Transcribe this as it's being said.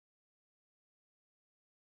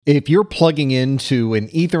If you're plugging into an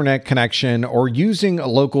Ethernet connection or using a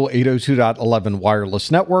local 802.11 wireless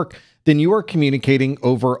network, then you are communicating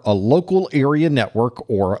over a local area network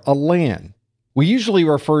or a LAN. We usually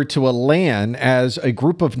refer to a LAN as a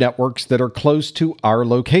group of networks that are close to our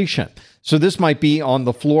location. So this might be on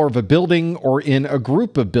the floor of a building or in a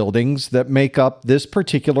group of buildings that make up this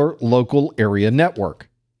particular local area network.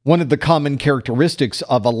 One of the common characteristics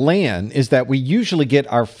of a LAN is that we usually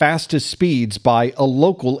get our fastest speeds by a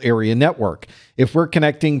local area network. If we're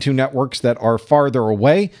connecting to networks that are farther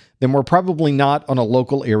away, then we're probably not on a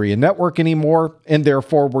local area network anymore, and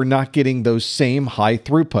therefore we're not getting those same high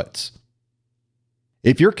throughputs.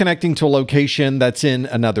 If you're connecting to a location that's in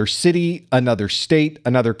another city, another state,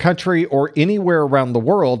 another country, or anywhere around the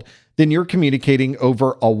world, then you're communicating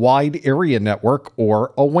over a wide area network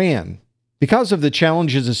or a WAN. Because of the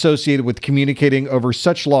challenges associated with communicating over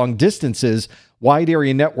such long distances, wide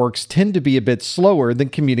area networks tend to be a bit slower than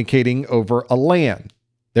communicating over a LAN.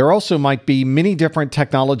 There also might be many different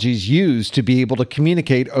technologies used to be able to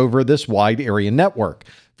communicate over this wide area network.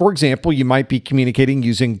 For example, you might be communicating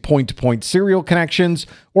using point-to-point serial connections,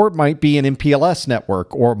 or it might be an MPLS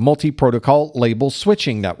network or multi-protocol label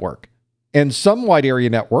switching network. And some wide area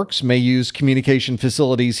networks may use communication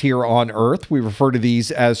facilities here on Earth. We refer to these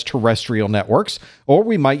as terrestrial networks, or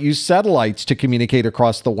we might use satellites to communicate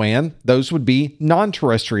across the WAN. Those would be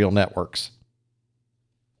non-terrestrial networks.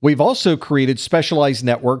 We've also created specialized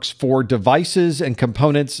networks for devices and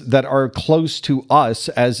components that are close to us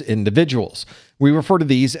as individuals. We refer to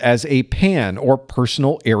these as a PAN, or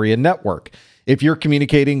personal area network. If you're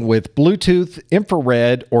communicating with Bluetooth,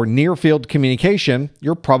 infrared, or near-field communication,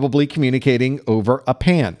 you're probably communicating over a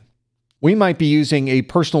PAN. We might be using a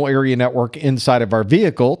personal area network inside of our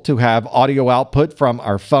vehicle to have audio output from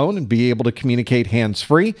our phone and be able to communicate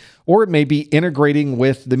hands-free, or it may be integrating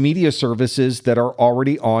with the media services that are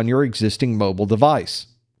already on your existing mobile device.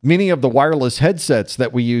 Many of the wireless headsets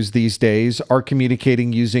that we use these days are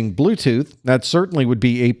communicating using Bluetooth. That certainly would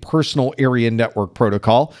be a personal area network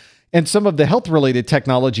protocol. And some of the health-related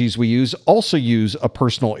technologies we use also use a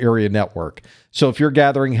personal area network. So if you're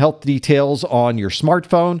gathering health details on your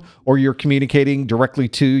smartphone or you're communicating directly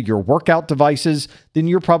to your workout devices, then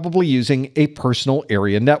you're probably using a personal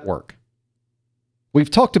area network. We've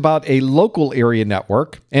talked about a local area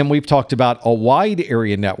network, and we've talked about a wide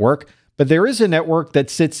area network, but there is a network that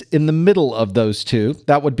sits in the middle of those two.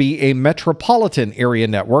 That would be a metropolitan area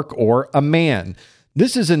network, or a MAN.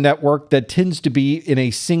 This is a network that tends to be in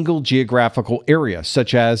a single geographical area,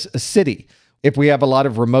 such as a city. If we have a lot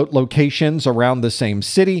of remote locations around the same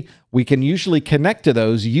city, we can usually connect to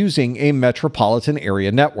those using a metropolitan area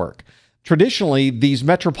network. Traditionally, these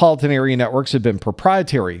metropolitan area networks have been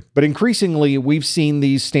proprietary, but increasingly we've seen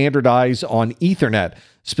these standardize on Ethernet,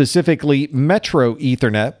 specifically Metro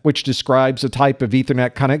Ethernet, which describes a type of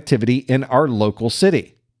Ethernet connectivity in our local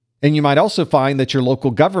city. And you might also find that your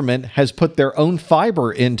local government has put their own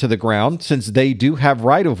fiber into the ground. Since they do have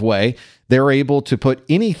right-of-way, they're able to put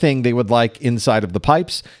anything they would like inside of the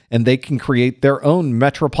pipes, and they can create their own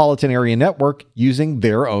metropolitan area network using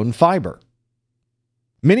their own fiber.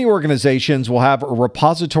 Many organizations will have a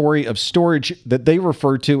repository of storage that they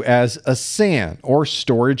refer to as a SAN, or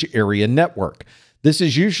storage area network. This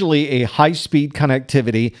is usually a high-speed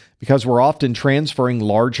connectivity because we're often transferring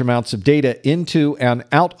large amounts of data into and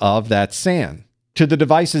out of that SAN. To the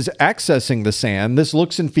devices accessing the SAN, this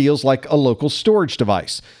looks and feels like a local storage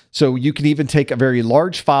device. So you can even take a very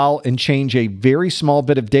large file and change a very small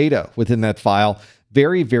bit of data within that file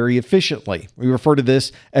very, very efficiently. We refer to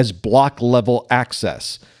this as block-level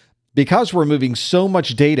access. Because we're moving so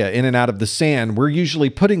much data in and out of the SAN, we're usually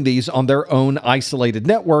putting these on their own isolated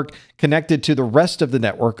network connected to the rest of the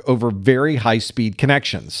network over very high-speed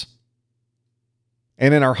connections.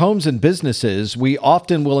 And in our homes and businesses, we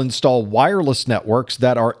often will install wireless networks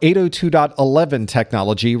that are 802.11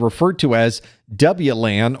 technology, referred to as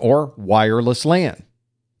WLAN or wireless LAN.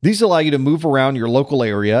 These allow you to move around your local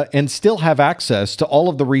area and still have access to all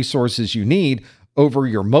of the resources you need over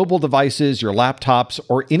your mobile devices, your laptops,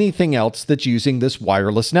 or anything else that's using this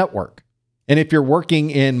wireless network. And if you're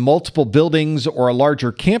working in multiple buildings or a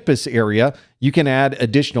larger campus area, you can add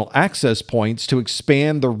additional access points to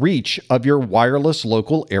expand the reach of your wireless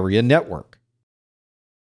local area network.